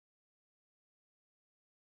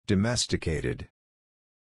Domesticated.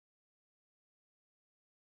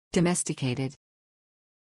 Domesticated.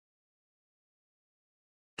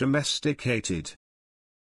 Domesticated.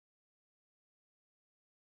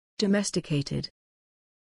 Domesticated.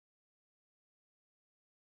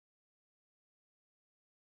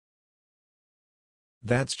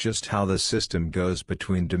 That's just how the system goes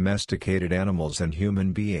between domesticated animals and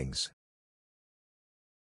human beings.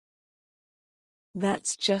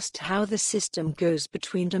 That's just how the system goes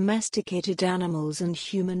between domesticated animals and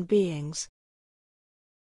human beings.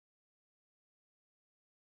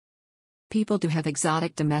 People do have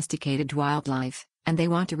exotic domesticated wildlife, and they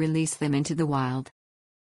want to release them into the wild.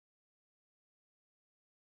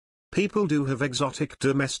 People do have exotic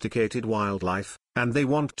domesticated wildlife, and they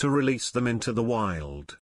want to release them into the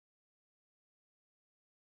wild.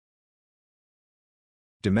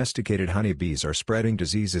 Domesticated honeybees are spreading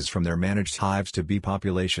diseases from their managed hives to bee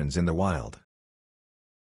populations in the wild.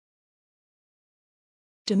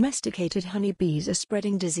 Domesticated honeybees are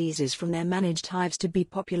spreading diseases from their managed hives to bee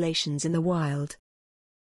populations in the wild.